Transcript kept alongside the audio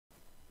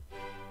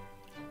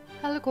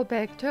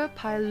Helicobacter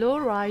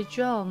pylori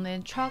germ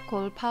and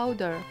charcoal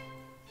powder.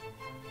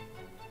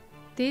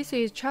 This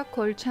is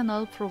Charcoal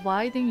channel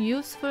providing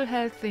useful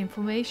health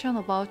information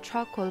about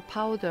charcoal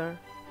powder.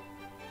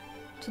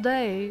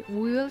 Today,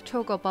 we will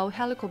talk about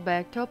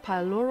Helicobacter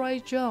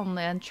pylori germ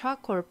and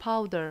charcoal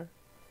powder.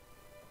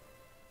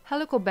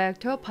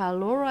 Helicobacter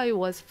pylori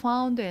was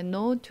found and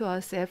known to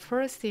us at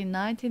first in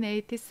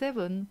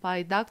 1987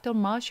 by Dr.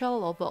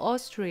 Marshall of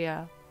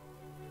Austria.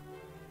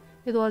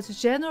 It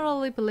was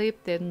generally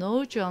believed that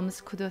no germs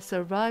could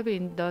survive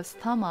in the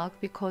stomach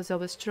because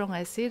of strong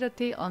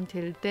acidity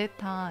until that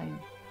time.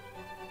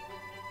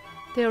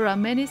 There are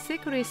many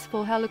secrets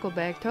for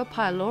Helicobacter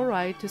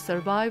pylori to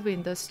survive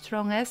in the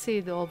strong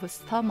acid of the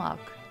stomach.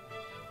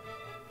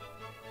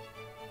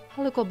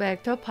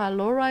 Helicobacter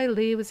pylori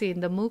lives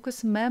in the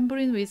mucous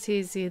membrane, which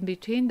is in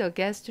between the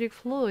gastric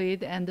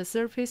fluid and the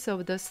surface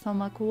of the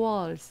stomach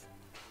walls.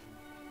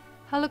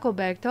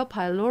 Helicobacter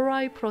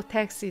pylori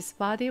protects its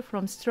body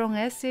from strong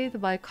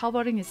acid by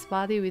covering its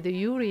body with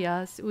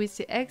urea,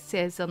 which acts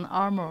as an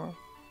armor.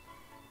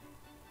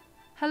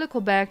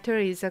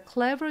 Helicobacter is a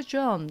clever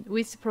germ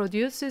which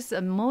produces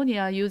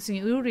ammonia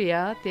using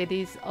urea that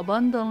is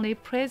abundantly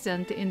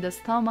present in the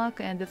stomach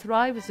and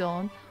thrives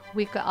on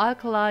weak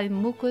alkaline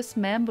mucous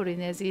membrane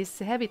as its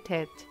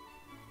habitat.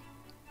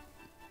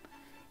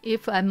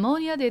 If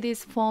ammonia that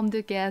is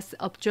formed gets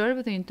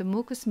absorbed into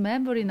mucous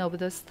membrane of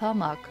the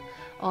stomach,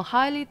 a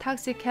highly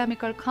toxic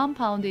chemical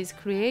compound is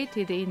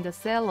created in the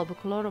cell of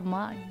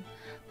chloramine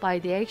by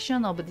the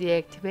action of the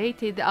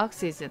activated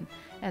oxygen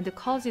and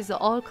causes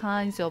all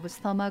kinds of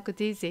stomach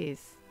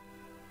disease.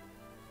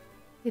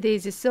 It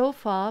is so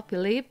far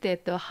believed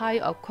that the high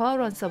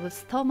occurrence of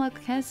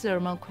stomach cancer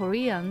among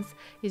Koreans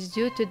is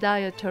due to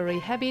dietary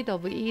habit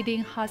of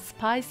eating hot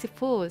spicy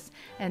foods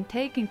and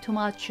taking too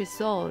much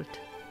salt.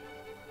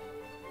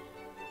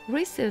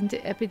 Recent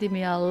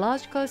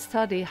epidemiological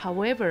study,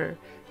 however,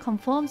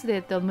 confirms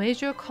that the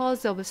major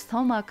cause of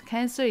stomach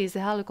cancer is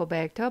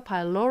Helicobacter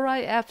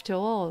pylori after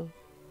all.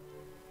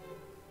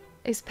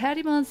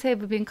 Experiments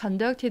have been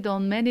conducted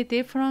on many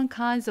different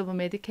kinds of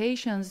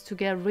medications to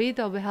get rid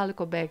of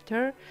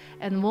Helicobacter,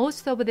 and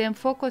most of them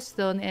focused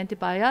on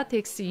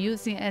antibiotics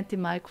using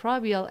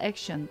antimicrobial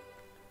action.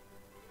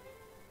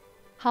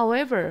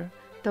 However,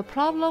 the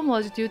problem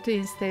was due to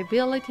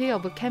instability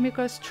of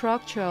chemical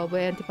structure of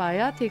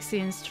antibiotics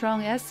in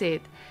strong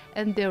acid,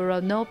 and there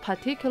were no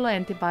particular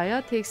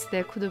antibiotics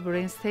that could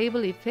bring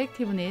stable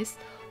effectiveness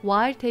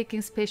while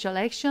taking special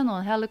action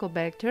on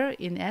Helicobacter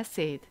in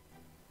acid.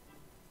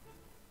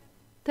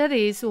 That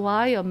is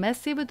why a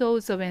massive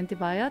dose of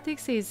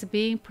antibiotics is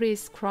being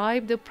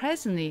prescribed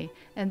presently,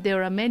 and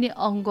there are many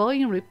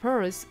ongoing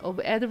reports of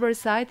adverse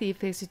side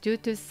effects due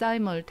to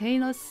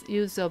simultaneous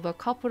use of a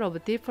couple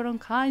of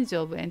different kinds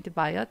of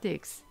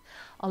antibiotics,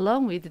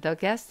 along with the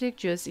gastric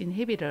juice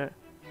inhibitor.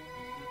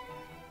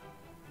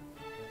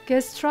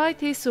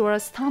 Gastritis or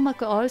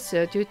stomach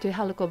ulcer due to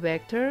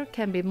Helicobacter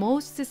can be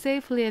most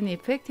safely and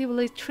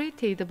effectively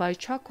treated by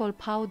charcoal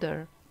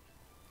powder.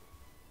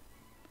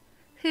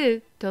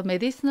 Heuk, the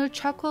medicinal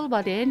charcoal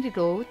body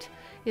antidote,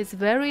 is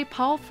very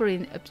powerful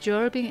in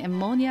absorbing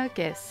ammonia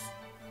gas.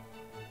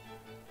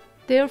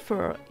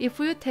 Therefore, if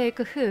you take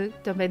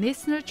Heuk, the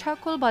medicinal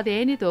charcoal body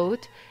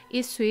antidote,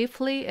 it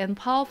swiftly and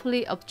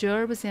powerfully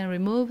absorbs and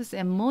removes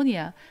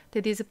ammonia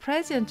that is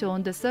present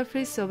on the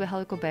surface of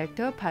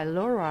Helicobacter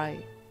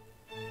pylori.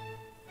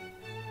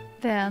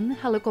 Then,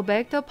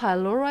 Helicobacter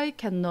pylori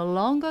can no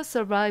longer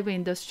survive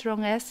in the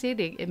strong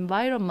acidic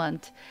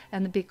environment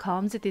and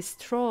becomes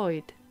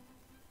destroyed.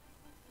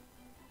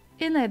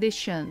 In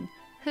addition,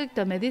 Heuk,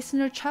 the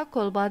medicinal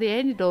charcoal body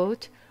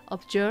antidote,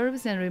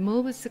 absorbs and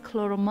removes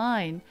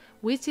chloramine,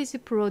 which is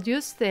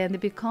produced and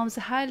becomes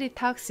highly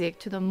toxic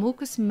to the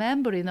mucous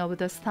membrane of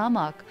the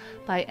stomach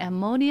by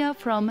ammonia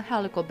from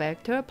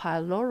Helicobacter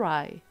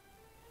pylori.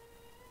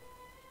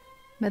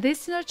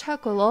 Medicinal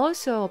charcoal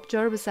also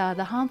absorbs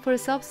other harmful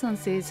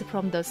substances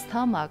from the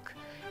stomach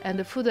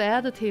and food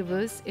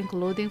additives,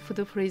 including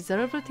food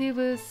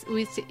preservatives,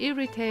 which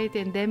irritate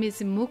and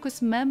damage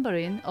mucous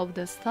membrane of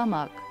the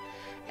stomach,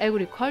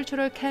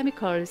 agricultural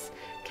chemicals,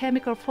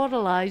 chemical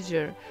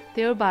fertilizer,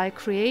 thereby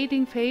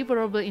creating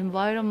favorable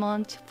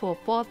environment for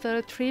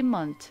further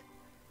treatment.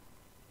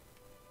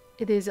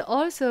 It is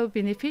also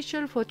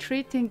beneficial for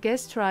treating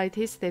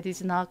gastritis that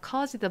is not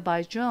caused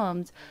by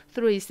germs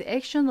through its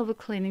action of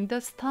cleaning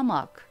the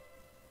stomach.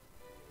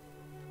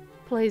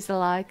 Please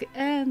like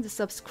and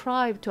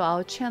subscribe to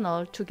our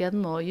channel to get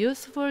more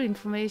useful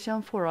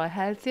information for a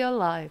healthier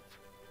life.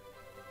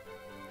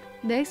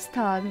 Next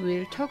time,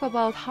 we'll talk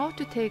about how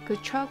to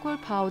take charcoal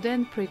powder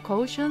and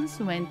precautions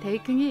when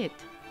taking it.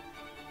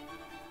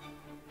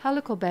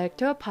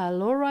 Helicobacter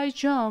pylori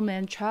germ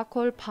and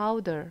charcoal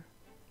powder.